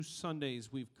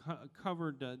Sundays we've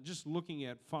covered just looking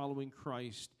at following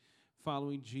Christ,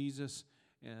 following Jesus.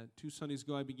 2 Sundays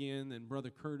ago I began, and Brother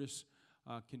Curtis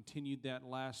continued that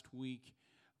last week,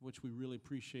 which we really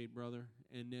appreciate, brother.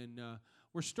 And then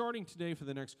we're starting today for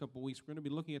the next couple of weeks. We're going to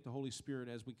be looking at the Holy Spirit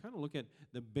as we kind of look at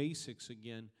the basics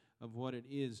again of what it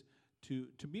is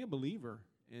to be a believer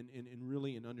and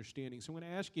really an understanding. So I'm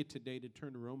going to ask you today to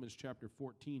turn to Romans chapter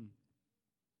 14.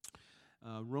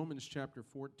 Romans chapter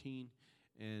 14.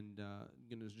 And I'm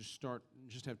going to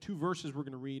just have two verses we're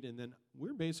going to read, and then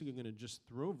we're basically going to just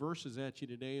throw verses at you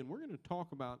today, and we're going to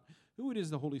talk about who it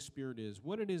is the Holy Spirit is,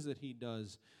 what it is that He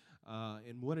does,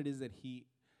 and what it is that He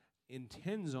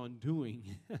intends on doing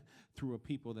through a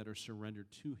people that are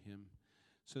surrendered to Him.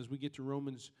 So as we get to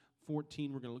Romans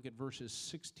 14, we're going to look at verses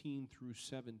 16 through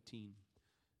 17.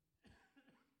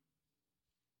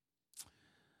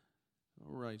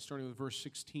 All right, starting with verse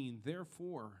 16.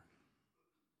 Therefore,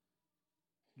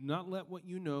 do not let what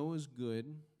you know is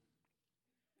good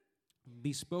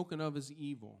be spoken of as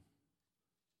evil.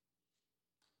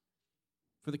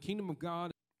 For the kingdom of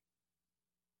God,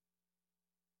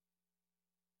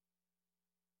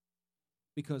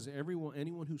 because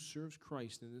anyone who serves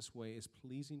Christ in this way is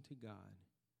pleasing to God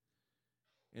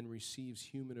and receives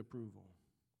human approval.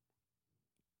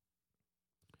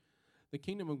 The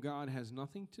kingdom of God has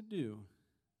nothing to do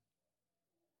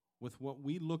with what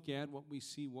we look at, what we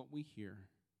see, what we hear,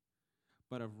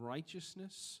 but of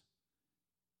righteousness,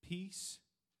 peace,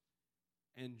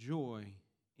 and joy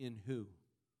in who?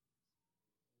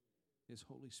 His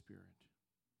Holy Spirit.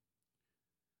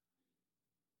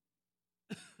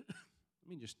 Let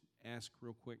me just ask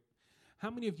real quick. How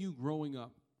many of you growing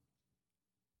up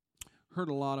heard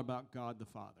a lot about God the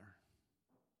Father?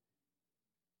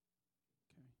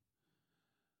 Okay.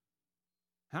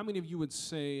 How many of you would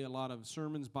say a lot of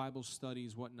sermons, Bible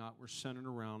studies, whatnot, were centered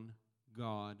around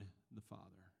God the Father?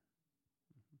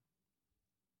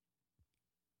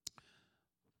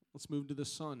 Let's move to the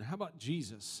Son. How about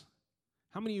Jesus?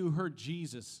 How many of you heard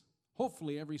Jesus,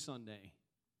 hopefully every Sunday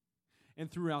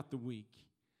and throughout the week?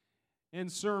 And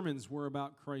sermons were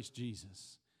about Christ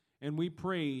Jesus. And we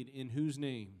prayed in whose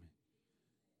name?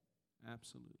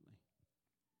 Absolutely.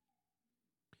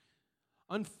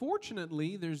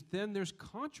 Unfortunately, there's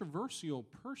controversial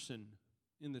person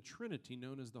in the Trinity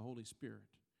known as the Holy Spirit.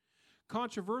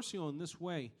 Controversial in this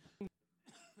way.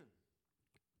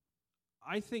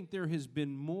 I think there has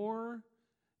been more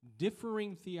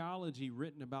differing theology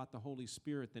written about the Holy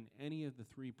Spirit than any of the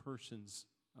three persons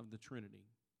of the Trinity.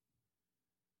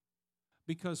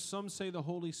 Because some say the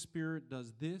Holy Spirit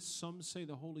does this, some say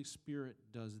the Holy Spirit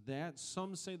does that,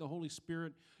 some say the Holy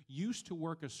Spirit used to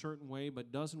work a certain way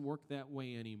but doesn't work that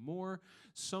way anymore.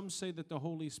 Some say that the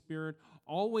Holy Spirit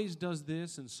always does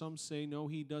this, and some say no,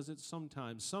 He does it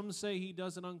sometimes. Some say He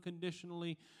does it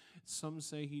unconditionally, some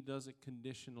say He does it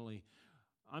conditionally.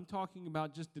 I'm talking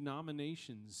about just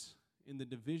denominations and the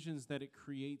divisions that it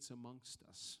creates amongst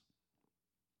us.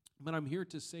 But I'm here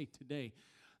to say today,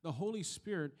 the Holy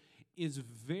Spirit is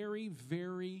very,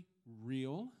 very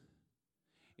real.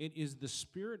 It is the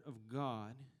Spirit of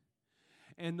God.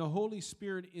 And the Holy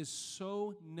Spirit is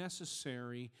so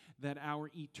necessary that our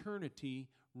eternity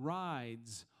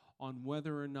rides on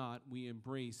whether or not we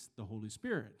embrace the Holy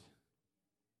Spirit.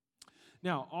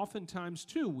 Now, oftentimes,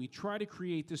 too, we try to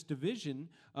create this division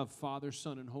of Father,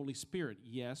 Son, and Holy Spirit.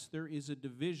 Yes, there is a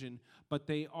division, but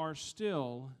they are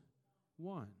still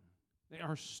one. They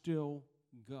are still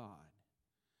God.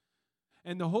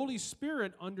 And the Holy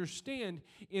Spirit, understand,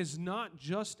 is not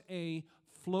just a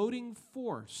floating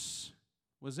force.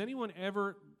 Was anyone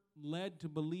ever led to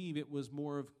believe it was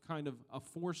more of kind of a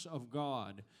force of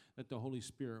God that the Holy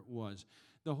Spirit was?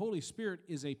 The Holy Spirit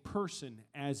is a person,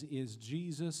 as is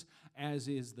Jesus, as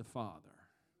is the Father.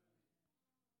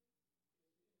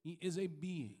 He is a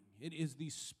being. It is the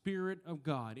Spirit of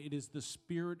God. It is the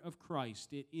Spirit of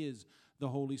Christ. It is the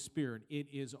Holy Spirit. It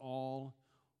is all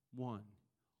one.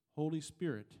 Holy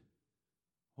Spirit,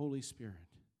 Holy Spirit.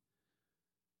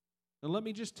 Now let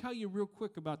me just tell you real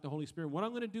quick about the Holy Spirit. What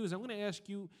I'm going to do is I'm going to ask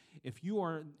you, if you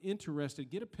are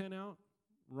interested, get a pen out,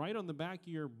 write on the back of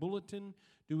your bulletin,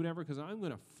 do whatever, because I'm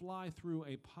going to fly through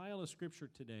a pile of Scripture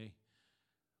today.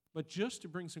 But just to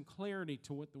bring some clarity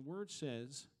to what the Word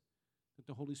says that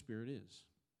the Holy Spirit is,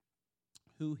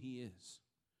 who He is.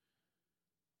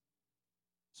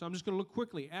 So I'm just going to look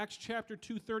quickly. Acts chapter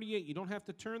 2:38. You don't have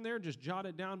to turn there, just jot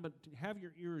it down, but have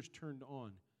your ears turned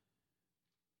on.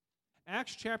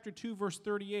 Acts chapter 2, verse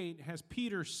 38 has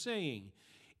Peter saying,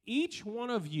 each one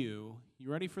of you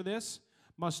ready for this?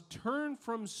 Must turn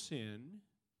from sin,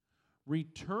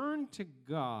 return to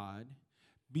God,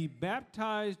 be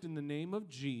baptized in the name of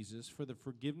Jesus for the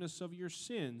forgiveness of your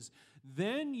sins,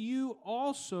 then you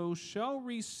also shall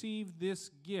receive this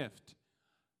gift,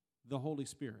 the Holy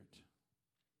Spirit.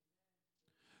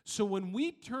 So when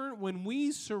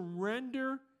we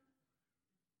surrender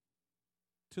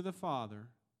to the Father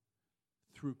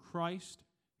through Christ,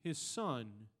 His Son,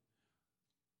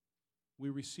 we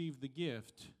receive the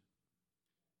gift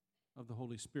of the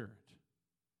Holy Spirit.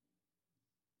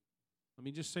 Let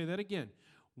me just say that again.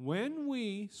 When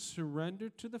we surrender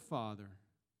to the Father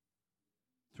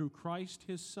through Christ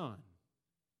His Son,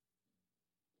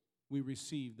 we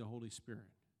receive the Holy Spirit.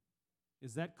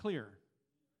 Is that clear?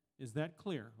 Is that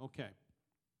clear? Okay.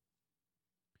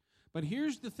 But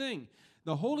here's the thing.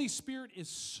 The Holy Spirit is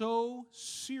so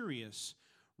serious.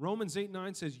 Romans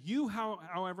 8:9 says, you,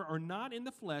 however, are not in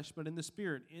the flesh, but in the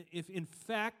Spirit, if in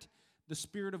fact the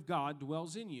Spirit of God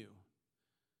dwells in you.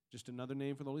 Just another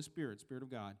name for the Holy Spirit, Spirit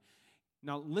of God.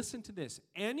 Now listen to this.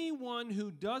 Anyone who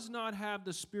does not have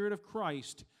the Spirit of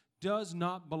Christ does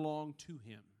not belong to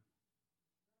Him.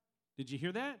 Did you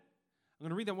hear that? I'm going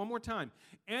to read that one more time.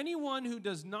 Anyone who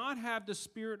does not have the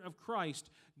Spirit of Christ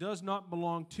does not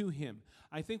belong to Him.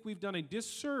 I think we've done a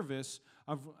disservice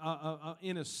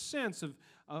in a sense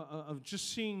of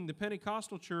just seeing the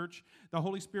Pentecostal church, the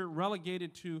Holy Spirit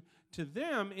relegated to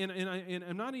them, and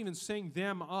I'm not even saying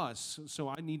them, us, so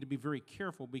I need to be very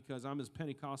careful because I'm as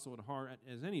Pentecostal at heart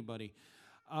as anybody.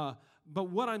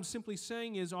 But what I'm simply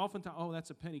saying is oftentimes, oh,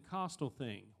 that's a Pentecostal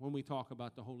thing when we talk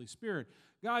about the Holy Spirit.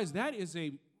 Guys, that is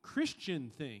a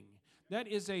Christian thing. That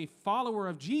is a follower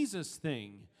of Jesus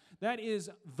thing. That is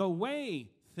the way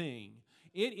thing.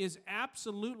 It is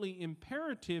absolutely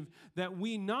imperative that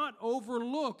we not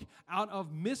overlook out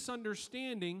of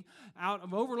misunderstanding, out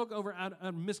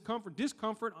of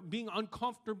discomfort, being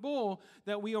uncomfortable,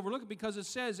 that we overlook it because it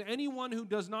says anyone who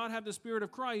does not have the Spirit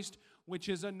of Christ, which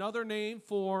is another name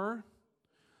for,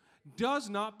 does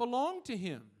not belong to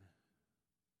Him.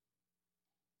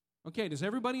 Okay, does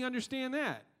everybody understand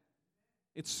that?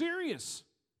 It's serious.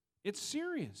 It's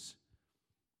serious.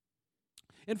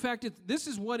 In fact, this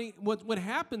is what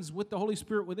happens with the Holy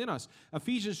Spirit within us.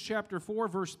 Ephesians chapter 4,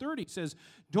 verse 30 says,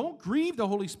 don't grieve the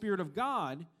Holy Spirit of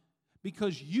God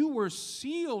because you were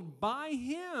sealed by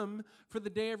Him for the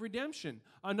day of redemption.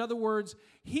 In other words,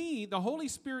 He, the Holy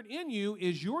Spirit in you,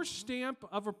 is your stamp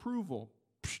of approval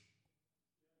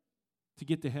to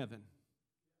get to heaven.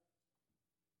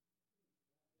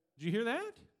 Did you hear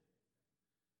that?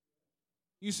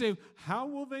 You say, how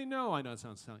will they know? I know it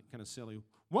sounds kind of silly.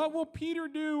 What will Peter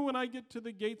do when I get to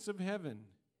the gates of heaven?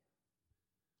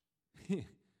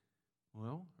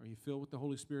 Well, are you filled with the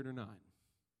Holy Spirit or not?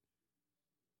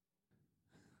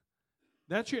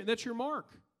 That's your mark.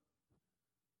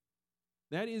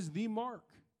 That is the mark.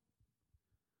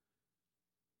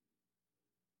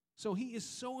 So He is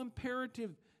so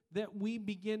imperative that we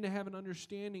begin to have an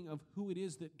understanding of who it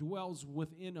is that dwells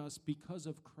within us because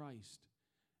of Christ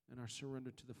and our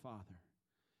surrender to the Father.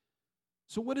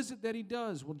 So what is it that He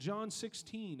does? Well, John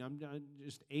 16, I'm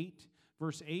just 8,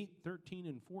 verse 8, 13,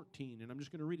 and 14, and I'm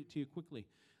just going to read it to you quickly.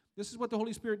 This is what the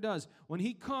Holy Spirit does. When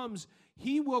He comes,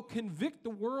 He will convict the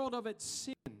world of its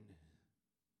sin.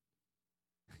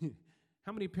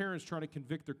 How many parents try to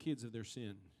convict their kids of their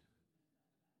sin?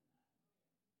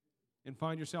 And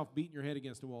find yourself beating your head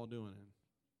against the wall doing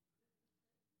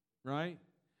it. Right?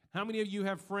 How many of you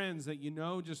have friends that you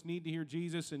know just need to hear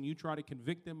Jesus and you try to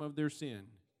convict them of their sin?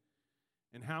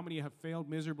 And how many have failed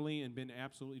miserably and been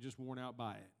absolutely just worn out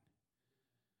by it?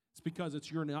 It's because it's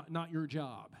not your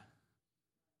job.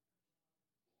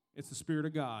 It's the Spirit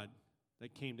of God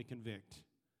that came to convict.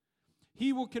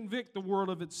 He will convict the world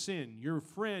of its sin. Your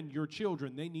friend, your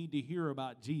children, they need to hear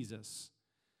about Jesus.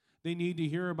 They need to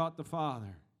hear about the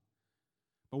Father.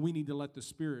 But we need to let the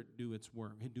Spirit do its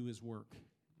work and do His work.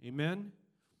 Amen?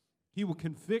 He will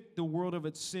convict the world of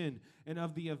its sin and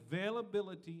of the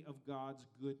availability of God's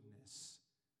goodness.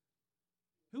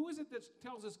 Who is it that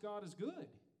tells us God is good?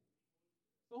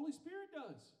 The Holy Spirit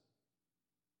does.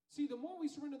 See, the more we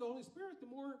surrender to the Holy Spirit, the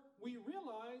more we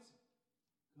realize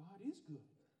God is good.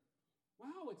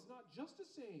 Wow, it's not just a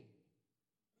saying.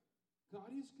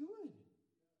 God is good.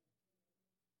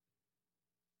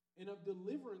 And of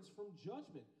deliverance from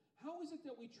judgment. How is it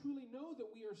that we truly know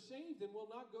that we are saved and will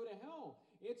not go to hell?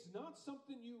 It's not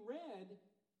something you read.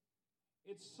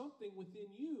 It's something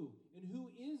within you. And who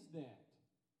is that?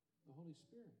 The Holy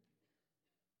Spirit.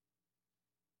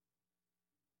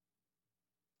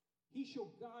 He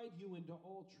shall guide you into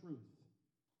all truth.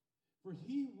 For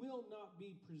He will not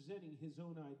be presenting His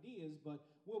own ideas, but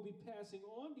will be passing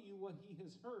on to you what He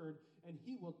has heard, and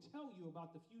He will tell you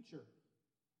about the future.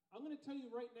 I'm going to tell you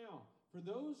right now, For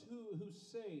those who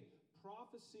say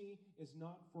prophecy is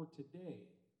not for today.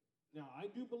 Now, I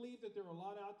do believe that there are a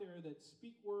lot out there that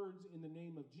speak words in the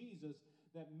name of Jesus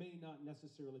that may not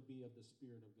necessarily be of the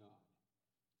Spirit of God.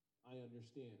 I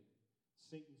understand.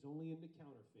 Satan's only into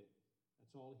counterfeit.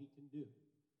 That's all he can do.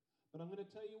 But I'm going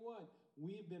to tell you what,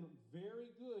 we've been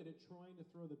very good at trying to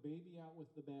throw the baby out with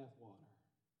the bathwater.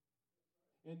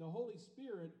 And the Holy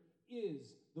Spirit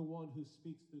is the one who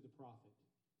speaks through the prophet.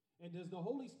 And does the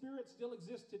Holy Spirit still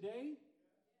exist today?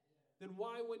 Then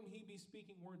why wouldn't he be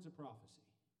speaking words of prophecy?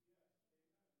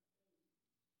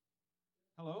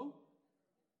 Hello?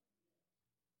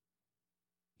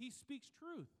 He speaks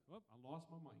truth. Oh, I lost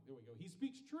my mic. There we go. He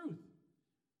speaks truth.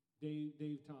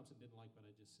 Dave Thompson didn't like what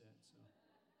I just said, so.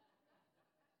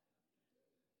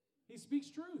 He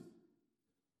speaks truth.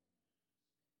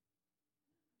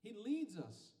 He leads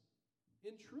us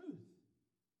in truth.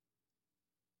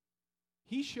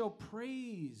 He shall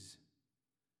praise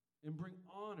and bring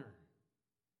honor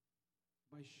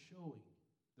by showing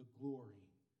the glory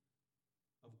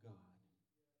of God.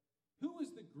 Who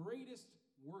is the greatest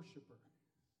worshiper?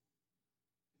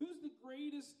 Who's the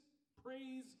greatest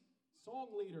praise song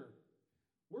leader,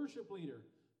 worship leader?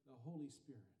 The Holy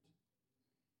Spirit.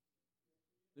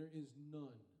 There is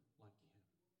none like him.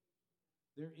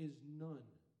 There is none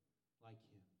like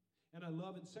him. And I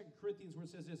love in 2 Corinthians where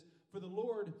it says this, for the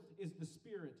Lord is the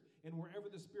Spirit, and wherever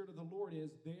the Spirit of the Lord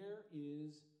is, there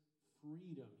is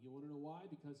freedom. You want to know why?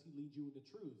 Because he leads you into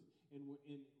truth. And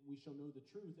we shall know the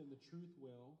truth, and the truth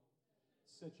will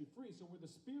set you free. So where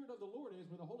the Spirit of the Lord is,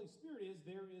 where the Holy Spirit is,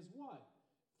 there is what?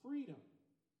 Freedom.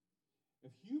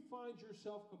 If you find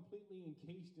yourself completely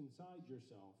encased inside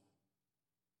yourself,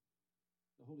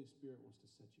 the Holy Spirit wants to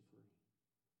set you free.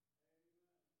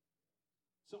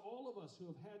 So all of us who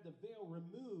have had the veil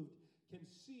removed can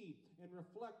see and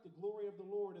reflect the glory of the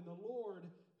Lord. And the Lord,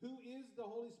 who is the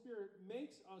Holy Spirit,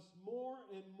 makes us more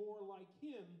and more like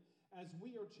him as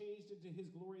we are changed into his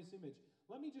glorious image.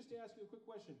 Let me just ask you a quick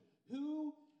question.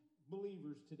 Who,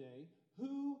 believers today,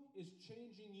 who is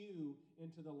changing you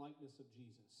into the likeness of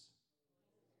Jesus?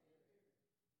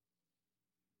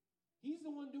 He's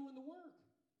the one doing the work.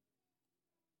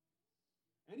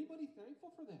 Anybody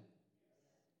thankful for that?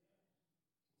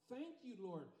 Thank you,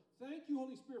 Lord. Thank you,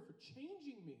 Holy Spirit, for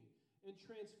changing me and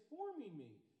transforming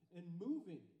me and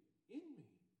moving in me.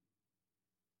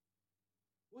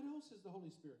 What else is the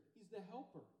Holy Spirit? He's the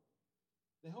helper.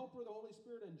 The helper, the Holy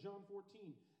Spirit in John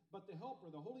 14. But the helper,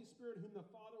 the Holy Spirit, whom the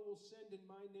Father will send in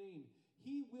my name,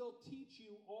 he will teach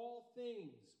you all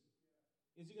things.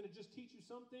 Is he going to just teach you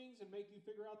some things and make you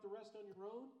figure out the rest on your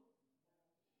own?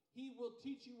 He will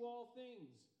teach you all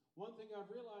things. One thing I've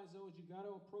realized, though, is you got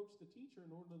to approach the teacher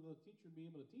in order for the teacher to be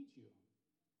able to teach you.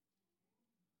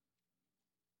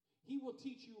 He will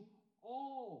teach you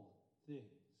all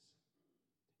things.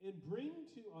 And bring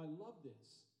to, I love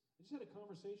this. I just had a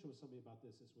conversation with somebody about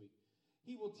this week.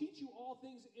 He will teach you all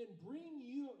things and bring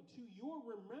you to your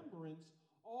remembrance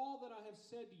all that I have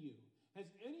said to you.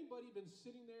 Has anybody been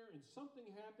sitting there and something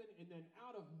happened and then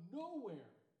out of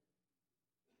nowhere,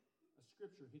 a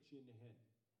scripture hits you in the head?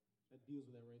 That deals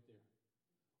with that right there.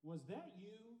 Was that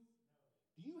you?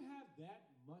 Do you have that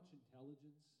much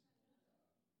intelligence?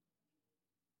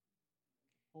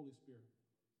 Holy Spirit.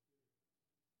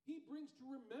 He brings to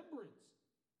remembrance.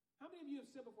 How many of you have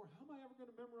said before, how am I ever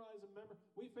going to memorize and remember?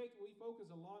 We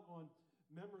focus a lot on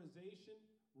memorization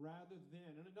rather than,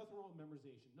 and nothing wrong with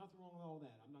memorization, nothing wrong with all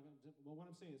that. I'm not going to, well,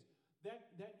 what I'm saying is,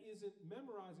 that isn't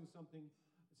memorizing something.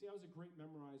 See, I was a great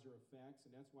memorizer of facts,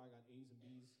 and that's why I got A's and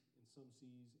B's and some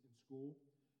C's in school.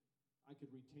 I could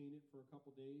retain it for a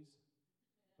couple days,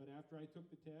 but after I took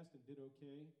the test and did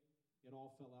okay, it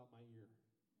all fell out my ear.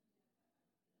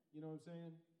 You know what I'm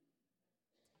saying?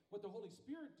 What the Holy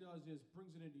Spirit does is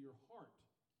brings it into your heart.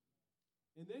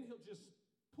 And then he'll just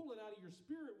pull it out of your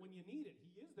spirit when you need it.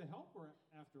 He is the helper,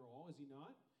 after all, is he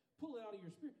not? Pull it out of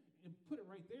your spirit and put it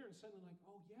right there and suddenly like,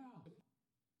 oh yeah.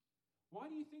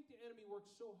 Why do you think the enemy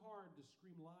works so hard to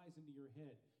scream lies into your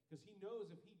head? Because he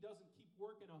knows if he doesn't keep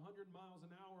working 100 miles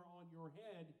an hour on your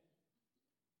head,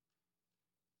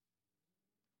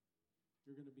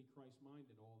 you're going to be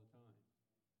Christ-minded all the time.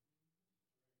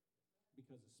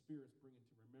 Because the Spirit's bringing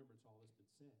to remembrance all that's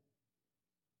been said.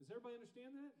 Does everybody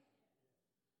understand that?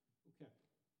 Okay.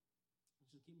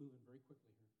 Let's just keep moving very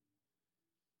quickly here.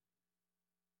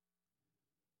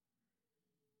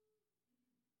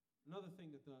 Another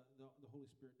thing that the Holy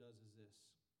Spirit does is this.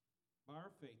 By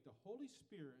our faith, the Holy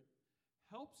Spirit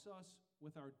helps us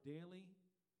with our daily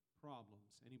problems.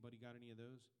 Anybody got any of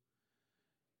those?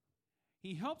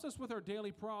 He helps us with our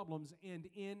daily problems and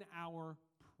in our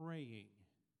praying.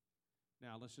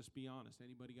 Now, let's just be honest.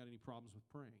 Anybody got any problems with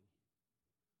praying?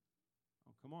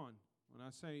 Oh, come on. When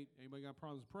I say anybody got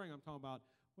problems with praying, I'm talking about,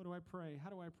 what do I pray? How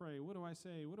do I pray? What do I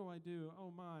say? What do I do?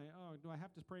 Oh, my. Oh, do I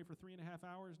have to pray for 3.5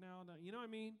 hours now? You know what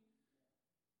I mean?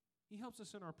 He helps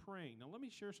us in our praying. Now, let me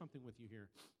share something with you here.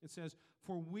 It says,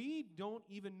 for we don't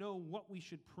even know what we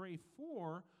should pray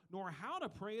for, nor how to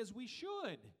pray as we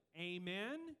should.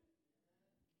 Amen?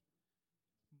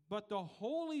 But the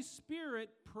Holy Spirit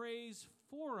prays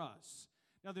for us.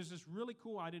 Now, there's this really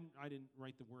cool, I didn't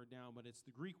write the word down, but it's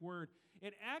the Greek word.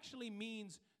 It actually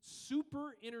means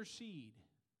super intercede.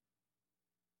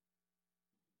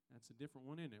 That's a different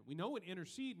one, isn't it? We know what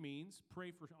intercede means,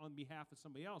 pray for on behalf of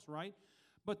somebody else, right?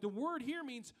 But the word here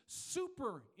means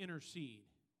super intercede.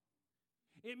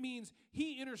 It means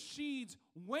he intercedes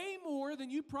way more than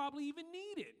you probably even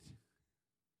need it.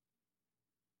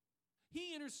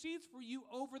 He intercedes for you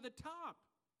over the top.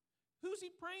 Who's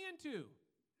he praying to?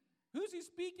 Who's he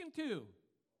speaking to?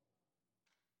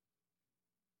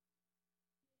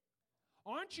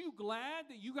 Aren't you glad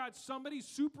that you got somebody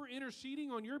super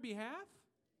interceding on your behalf?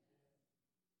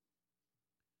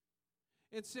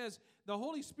 It says, the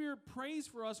Holy Spirit prays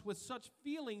for us with such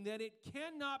feeling that it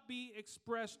cannot be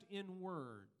expressed in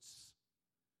words.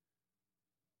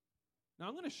 Now,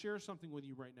 I'm going to share something with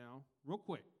you right now, real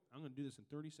quick. I'm going to do this in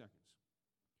 30 seconds.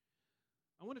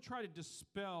 I want to try to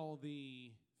dispel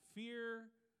the fear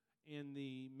and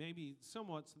the maybe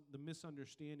somewhat the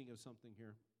misunderstanding of something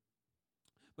here.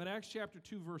 But Acts chapter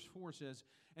 2, verse 4 says,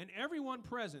 and everyone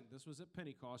present, this was at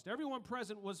Pentecost, everyone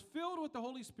present was filled with the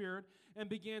Holy Spirit and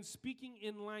began speaking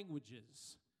in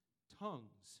languages,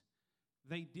 tongues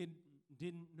they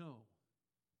didn't know.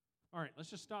 All right, let's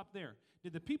just stop there.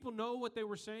 Did the people know what they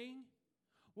were saying?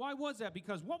 Why was that?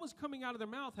 Because what was coming out of their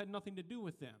mouth had nothing to do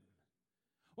with them.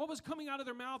 What was coming out of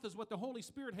their mouth is what the Holy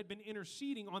Spirit had been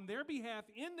interceding on their behalf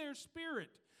in their spirit.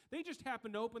 They just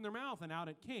happened to open their mouth and out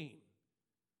it came.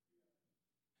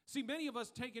 See, many of us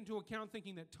take into account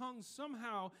thinking that tongues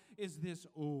somehow is this,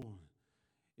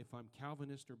 if I'm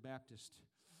Calvinist or Baptist,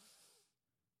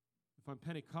 if I'm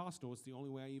Pentecostal, it's the only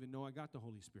way I even know I got the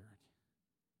Holy Spirit.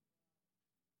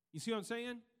 You see what I'm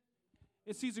saying?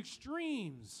 It's these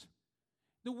extremes.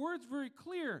 The word's very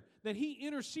clear that he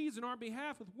intercedes on our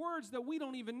behalf with words that we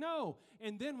don't even know.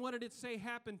 And then what did it say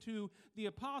happened to the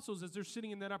apostles as they're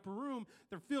sitting in that upper room?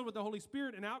 They're filled with the Holy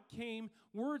Spirit, and out came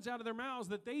words out of their mouths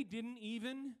that they didn't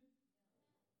even.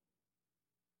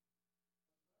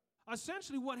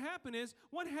 Essentially what happens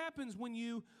when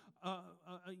you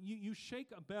shake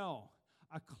a bell?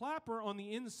 A clapper on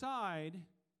the inside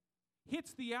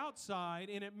hits the outside,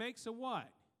 and it makes a what?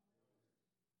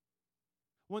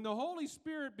 When the Holy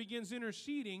Spirit begins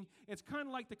interceding, it's kind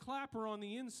of like the clapper on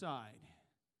the inside.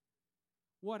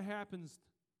 What happens?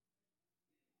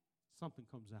 Something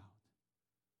comes out.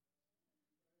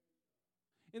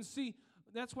 And see,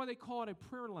 that's why they call it a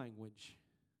prayer language.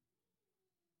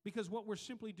 Because what we're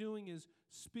simply doing is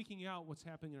speaking out what's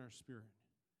happening in our spirit.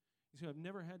 You see, I've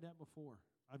never had that before.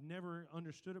 I've never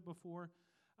understood it before.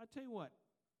 I tell you what,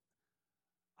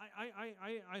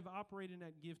 I've operated in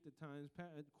that gift at times.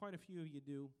 Quite a few of you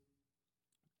do.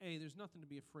 Hey, there's nothing to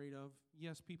be afraid of.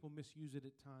 Yes, people misuse it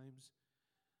at times,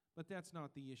 but that's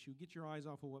not the issue. Get your eyes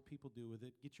off of what people do with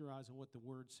it. Get your eyes on what the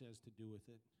Word says to do with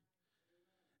it.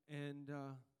 And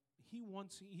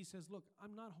he says, look,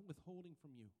 I'm not withholding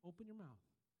from you. Open your mouth.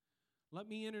 Let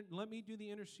me do the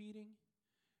interceding.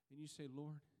 And you say,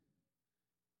 Lord,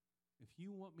 if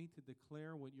you want me to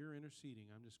declare what you're interceding,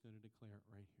 I'm just going to declare it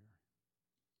right here.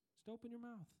 Just open your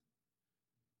mouth.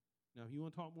 Now, if you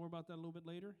want to talk more about that a little bit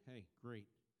later, hey, great.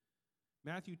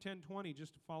 Matthew 10:20,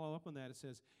 just to follow up on that, it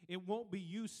says, it won't be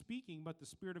you speaking, but the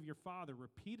Spirit of your Father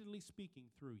repeatedly speaking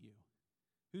through you.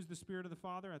 Who's the Spirit of the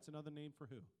Father? That's another name for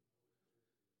who?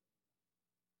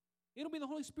 It'll be the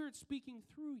Holy Spirit speaking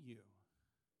through you.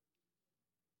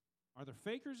 Are there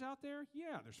fakers out there?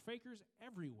 Yeah, there's fakers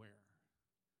everywhere.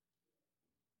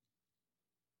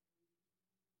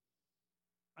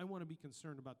 I want to be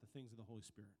concerned about the things of the Holy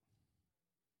Spirit.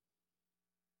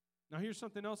 Now, here's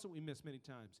something else that we miss many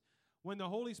times. When the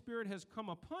Holy Spirit has come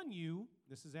upon you,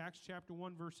 this is Acts chapter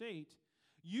 1, verse 8,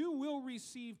 you will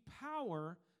receive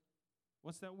power.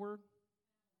 What's that word?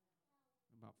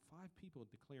 About 5 people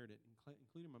declared it,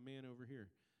 including my man over here.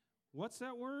 What's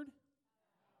that word?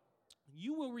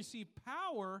 You will receive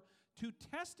power to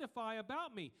testify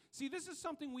about me. See, this is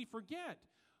something we forget.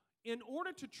 In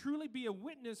order to truly be a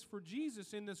witness for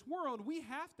Jesus in this world, we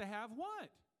have to have what?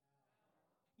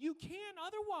 You can't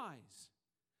otherwise.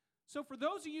 So for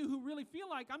those of you who really feel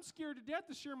like I'm scared to death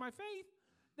to share my faith,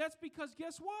 that's because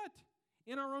guess what?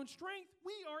 In our own strength,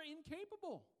 we are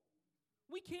incapable.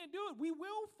 We can't do it. We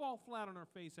will fall flat on our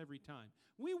face every time.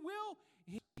 We will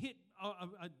hit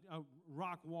a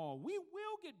rock wall. We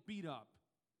will get beat up.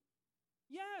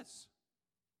 Yes,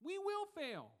 we will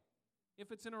fail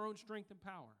if it's in our own strength and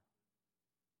power.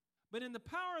 But in the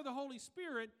power of the Holy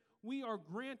Spirit, we are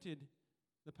granted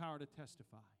the power to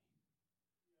testify.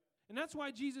 And that's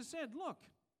why Jesus said, look,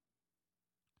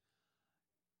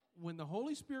 when the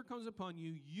Holy Spirit comes upon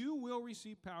you, you will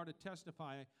receive power to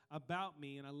testify about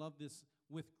me, and I love this,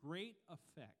 with great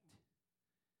effect,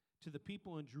 to the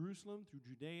people in Jerusalem, through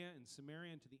Judea and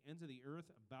Samaria, and to the ends of the earth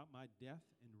about my death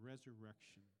and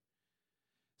resurrection.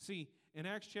 See, in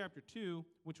Acts chapter 2,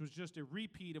 which was just a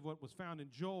repeat of what was found in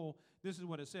Joel, this is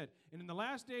what it said. And in the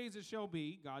last days it shall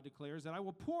be, God declares, that I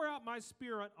will pour out my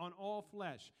Spirit on all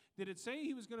flesh. Did it say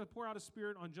he was going to pour out his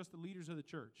Spirit on just the leaders of the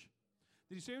church?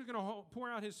 Did he say he was going to pour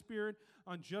out his Spirit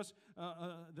on just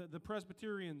the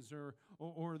Presbyterians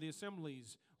or the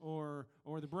assemblies or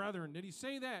the brethren? Did he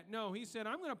say that? No, he said,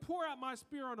 I'm going to pour out my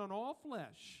Spirit on all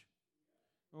flesh.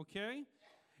 Okay?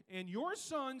 And your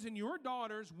sons and your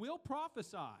daughters will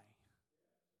prophesy.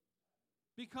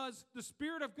 Because the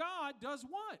Spirit of God does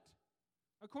what?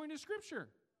 According to Scripture,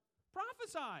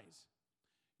 prophesies.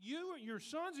 Your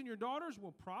sons and your daughters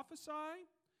will prophesy.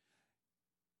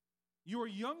 Your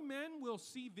young men will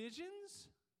see visions.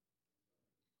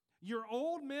 Your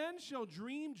old men shall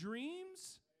dream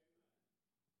dreams.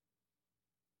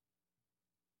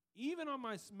 Even on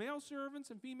my male servants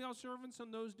and female servants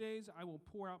on those days, I will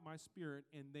pour out my Spirit,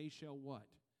 and they shall what?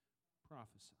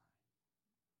 Prophesy.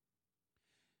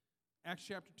 Acts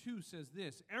chapter 2 says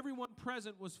this, everyone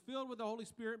present was filled with the Holy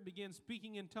Spirit and began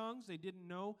speaking in tongues they didn't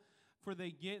know, for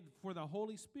the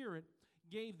Holy Spirit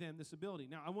gave them this ability.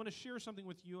 Now, I want to share something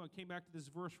with you. I came back to this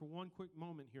verse for one quick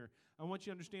moment here. I want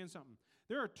you to understand something.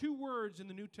 There are two words in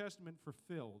the New Testament for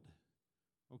filled,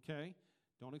 okay?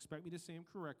 Don't expect me to say them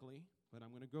correctly, but I'm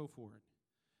going to go for it.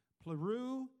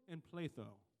 Pleroo and pletho.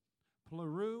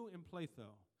 Pleroo and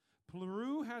pletho.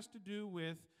 Pleroo has to do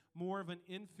with more of an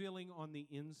infilling on the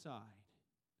inside.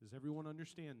 Does everyone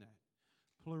understand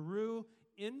that? Pleroo,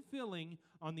 infilling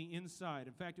on the inside.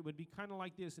 In fact, it would be kind of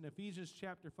like this. In Ephesians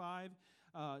chapter 5,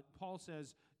 Paul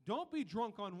says, don't be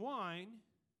drunk on wine,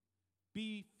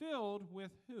 be filled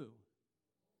with who?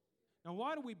 Now,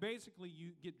 why do we basically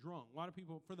get drunk? Why do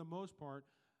people, for the most part,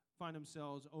 find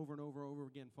themselves over and over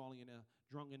again falling into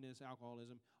drunkenness,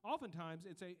 alcoholism? Oftentimes,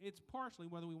 it's partially,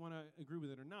 whether we want to agree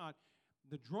with it or not,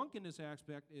 the drunkenness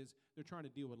aspect is they're trying to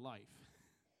deal with life.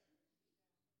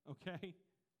 Okay?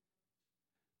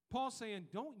 Paul's saying,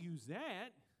 don't use that.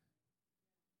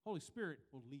 Holy Spirit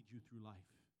will lead you through life.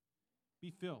 Be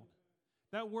filled.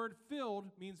 That word filled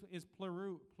is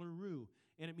pleroo,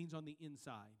 and it means on the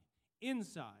inside.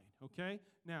 Inside, okay?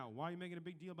 Now, why are you making a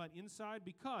big deal about inside?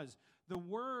 Because the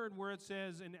word where it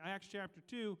says in Acts chapter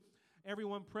 2,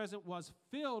 everyone present was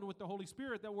filled with the Holy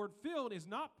Spirit, that word filled is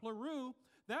not pleroo,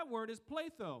 that word is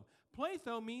pletho.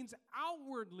 Pletho means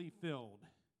outwardly filled.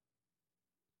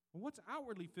 Well, what's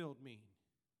outwardly filled mean?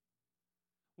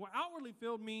 Well, outwardly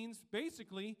filled means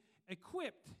basically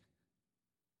equipped.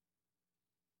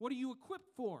 What are you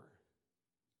equipped for?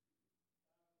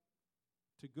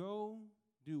 To go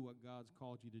do what God's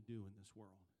called you to do in this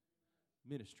world.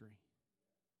 Ministry.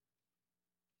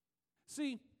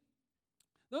 See,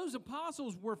 those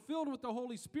apostles were filled with the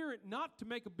Holy Spirit not to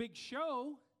make a big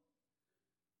show,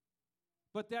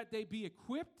 but that they be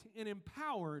equipped and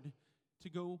empowered to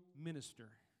go minister.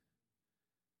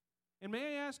 And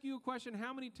may I ask you a question?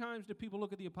 How many times do people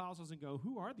look at the apostles and go,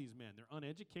 who are these men? They're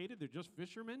uneducated. They're just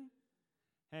fishermen.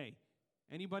 Hey,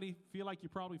 anybody feel like you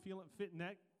probably fit in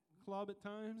that club at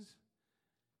times?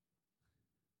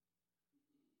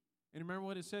 And remember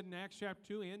what it said in Acts chapter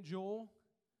 2 and Joel?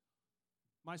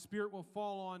 My Spirit will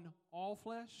fall on all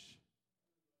flesh.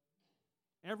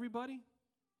 Everybody.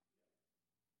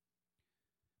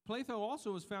 Pletho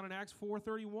also is found in Acts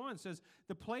 4:31. It says,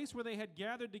 the place where they had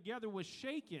gathered together was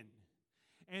shaken,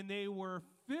 and they were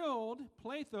filled,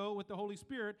 pletho, with the Holy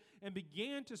Spirit, and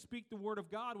began to speak the word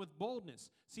of God with boldness.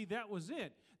 See, that was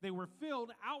it. They were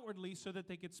filled outwardly so that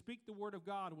they could speak the word of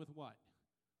God with what?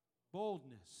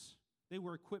 Boldness. They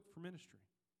were equipped for ministry.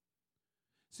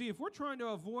 See, if we're trying to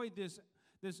avoid this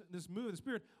move of the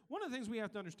Spirit, one of the things we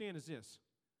have to understand is this.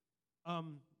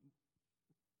 One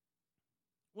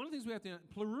of the things we have to,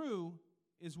 pleroo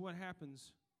is what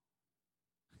happens.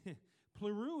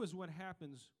 Pleroo is what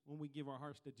happens when we give our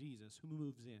hearts to Jesus, who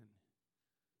moves in.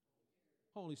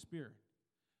 Holy Spirit.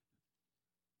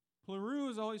 Pleroo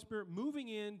is the Holy Spirit moving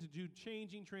in to do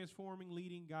changing, transforming,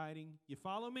 leading, guiding. You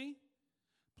follow me?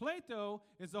 Plato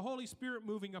is the Holy Spirit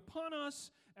moving upon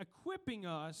us, equipping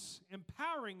us,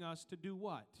 empowering us to do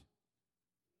what?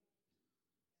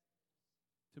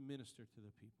 To minister to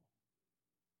the people.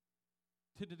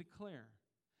 To declare.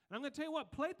 And I'm going to tell you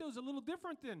what, Plato is a little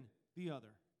different than the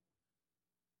other.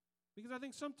 Because I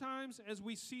think sometimes, as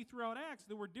we see throughout Acts,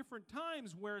 there were different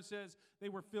times where it says they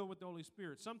were filled with the Holy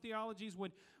Spirit. Some theologies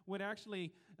would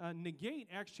actually negate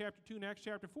Acts chapter 2 and Acts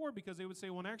chapter 4 because they would say,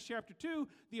 well, in Acts chapter 2,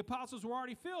 the apostles were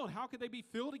already filled. How could they be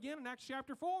filled again in Acts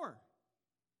chapter 4?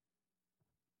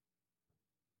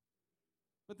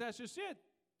 But that's just it.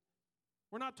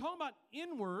 We're not talking about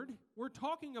inward. We're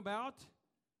talking about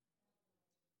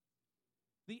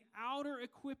the outer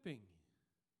equipping.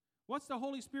 What's the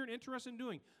Holy Spirit interested in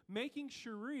doing? Making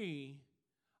Cherie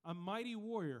a mighty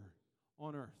warrior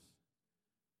on earth.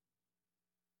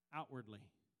 Outwardly.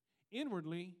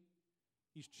 Inwardly,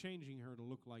 he's changing her to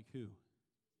look like who?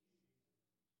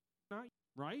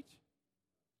 Right?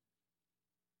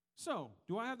 So,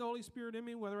 do I have the Holy Spirit in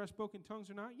me, whether I spoke in tongues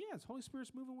or not? Yes, Holy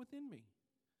Spirit's moving within me.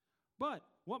 But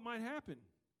what might happen?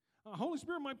 Holy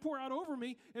Spirit might pour out over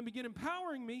me and begin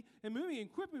empowering me and moving and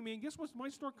equipping me, and guess what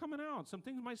might start coming out? Some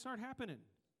things might start happening.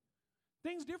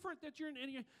 Things different that you're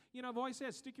in. I've always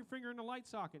said, stick your finger in the light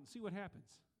socket and see what happens.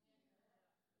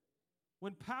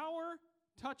 When power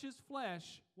touches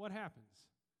flesh, what happens?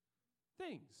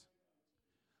 Things.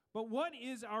 But what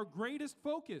is our greatest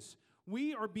focus?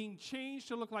 We are being changed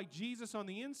to look like Jesus on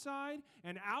the inside,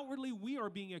 and outwardly we are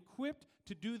being equipped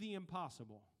to do the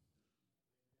impossible.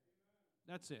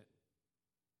 That's it.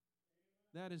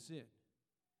 That is it.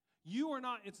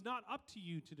 It's not up to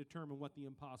you to determine what the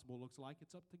impossible looks like.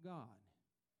 It's up to God.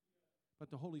 But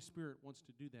the Holy Spirit wants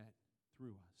to do that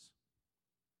through us.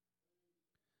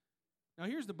 Now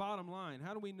here's the bottom line.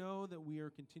 How do we know that we are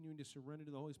continuing to surrender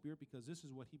to the Holy Spirit? Because this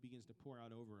is what he begins to pour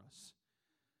out over us.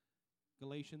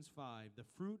 Galatians 5. The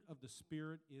fruit of the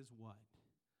Spirit is what?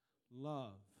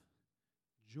 Love,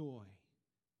 joy,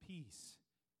 peace,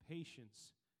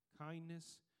 patience,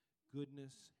 kindness,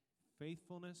 goodness,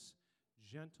 faithfulness,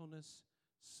 gentleness,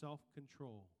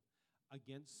 self-control.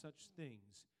 Against such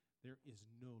things, there is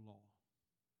no law.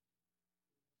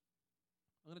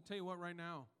 I'm going to tell you what right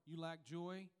now. You lack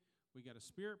joy, we got a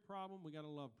spirit problem, we got a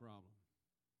love problem.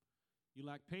 You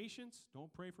lack patience,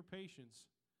 don't pray for patience.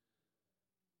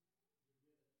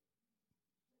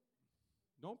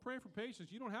 Don't pray for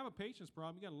patience. You don't have a patience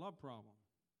problem, you got a love problem.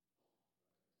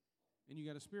 And you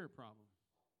got a spirit problem.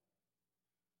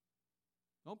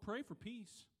 Don't pray for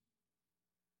peace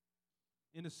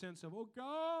in the sense of, oh,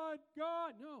 God.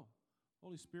 No.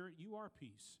 Holy Spirit, you are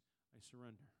peace. I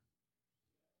surrender.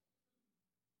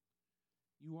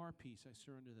 You are peace. I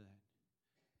surrender to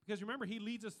that. Because remember, he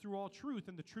leads us through all truth,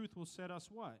 and the truth will set us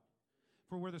what?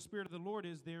 For where the Spirit of the Lord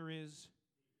is, there is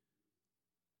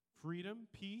freedom,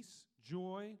 peace,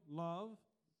 joy, love.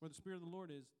 Where the Spirit of the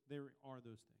Lord is, there are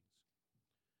those things.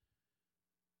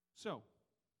 So,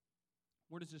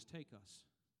 where does this take us?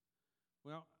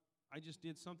 Well, I just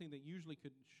did something that usually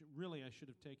I should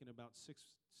have taken about 6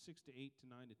 to 8 to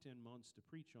 9 to 10 months to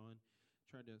preach on.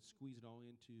 Tried to squeeze it all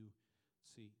into,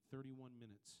 31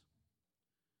 minutes.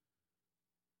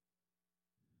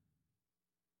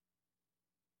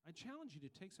 I challenge you to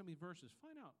take some of these verses.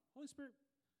 Find out, Holy Spirit,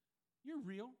 you're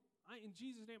real. In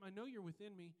Jesus' name, I know you're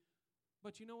within me.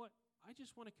 But you know what? I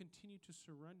just want to continue to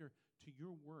surrender to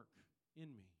your work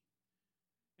in me.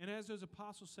 And as those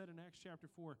apostles said in Acts chapter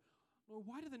 4, Lord,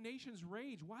 why do the nations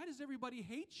rage? Why does everybody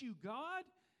hate you, God?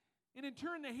 And in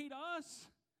turn, they hate us.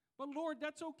 But Lord,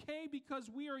 that's okay because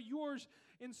we are yours.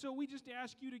 And so we just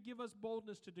ask you to give us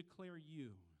boldness to declare you.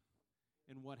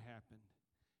 And what happened?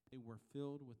 They were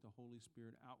filled with the Holy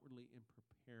Spirit outwardly and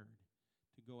prepared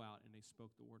to go out, and they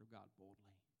spoke the word of God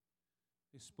boldly.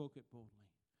 They spoke it boldly.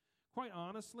 Quite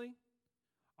honestly,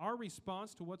 our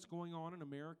response to what's going on in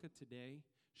America today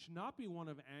should not be one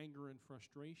of anger and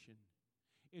frustration.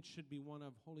 It should be one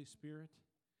of, Holy Spirit,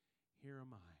 here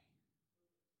am I.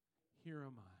 Here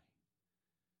am I.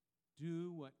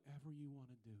 Do whatever you want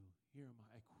to do. Here am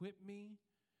I. Equip me.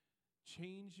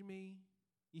 Change me.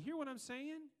 You hear what I'm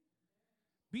saying?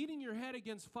 Beating your head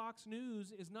against Fox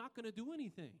News is not going to do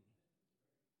anything.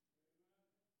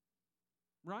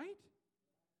 Right?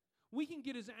 We can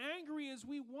get as angry as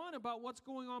we want about what's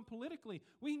going on politically.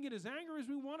 We can get as angry as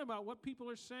we want about what people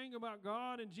are saying about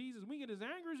God and Jesus. We can get as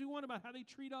angry as we want about how they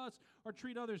treat us or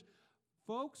treat others.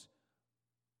 Folks,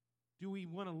 do we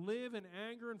want to live in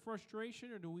anger and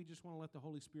frustration, or do we just want to let the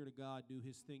Holy Spirit of God do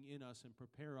his thing in us and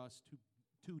prepare us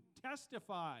to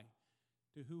testify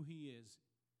to who he is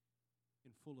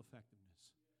in full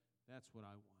effectiveness? That's what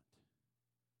I want.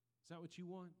 Is that what you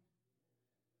want?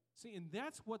 See, and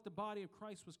that's what the body of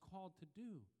Christ was called to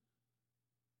do.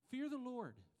 Fear the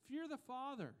Lord. Fear the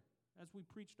Father, as we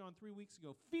preached on 3 weeks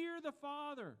ago. Fear the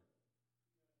Father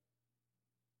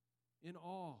in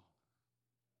awe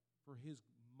for his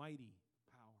mighty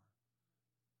power.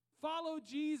 Follow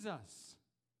Jesus.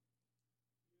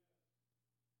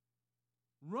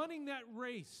 Running that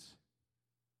race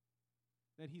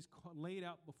that he's laid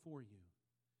out before you.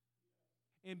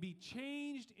 And be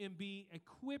changed and be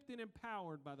equipped and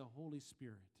empowered by the Holy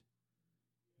Spirit.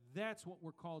 That's what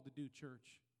we're called to do,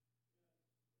 church.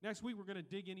 Next week, we're going to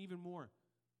dig in even more.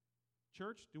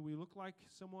 Church, do we look like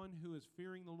someone who is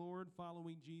fearing the Lord,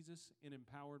 following Jesus, and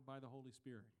empowered by the Holy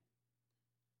Spirit?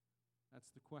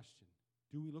 That's the question.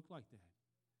 Do we look like that?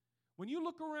 When you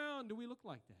look around, do we look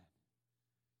like that?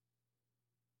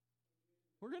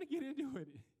 We're going to get into it.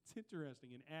 It's interesting.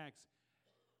 In Acts,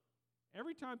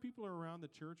 every time people are around the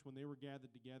church, when they were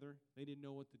gathered together, they didn't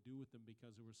know what to do with them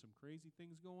because there were some crazy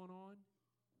things going on,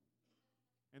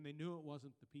 and they knew it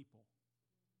wasn't the people.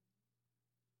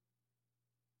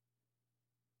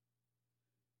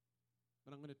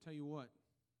 But I'm going to tell you what.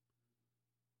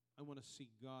 I want to see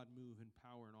God move in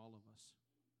power in all of us,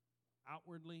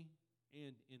 outwardly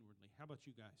and inwardly. How about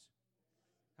you guys?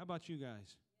 How about you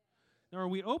guys? Now, are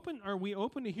we open? Are we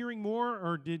open to hearing more,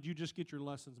 or did you just get your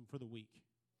lessons for the week?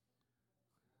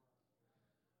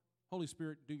 Holy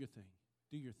Spirit, do your thing.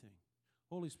 Do your thing.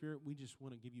 Holy Spirit, we just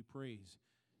want to give you praise.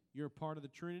 You're a part of the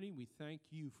Trinity. We thank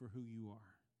you for who you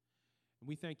are. And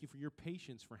we thank you for your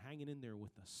patience, for hanging in there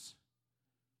with us.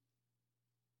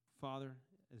 Father,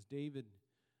 as David,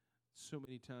 so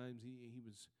many times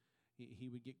he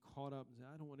would get caught up and say,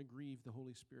 I don't want to grieve the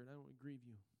Holy Spirit. I don't want to grieve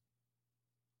you.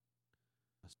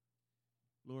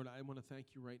 Lord, I want to thank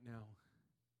you right now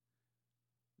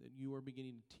that you are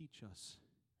beginning to teach us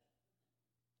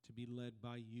to be led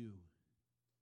by you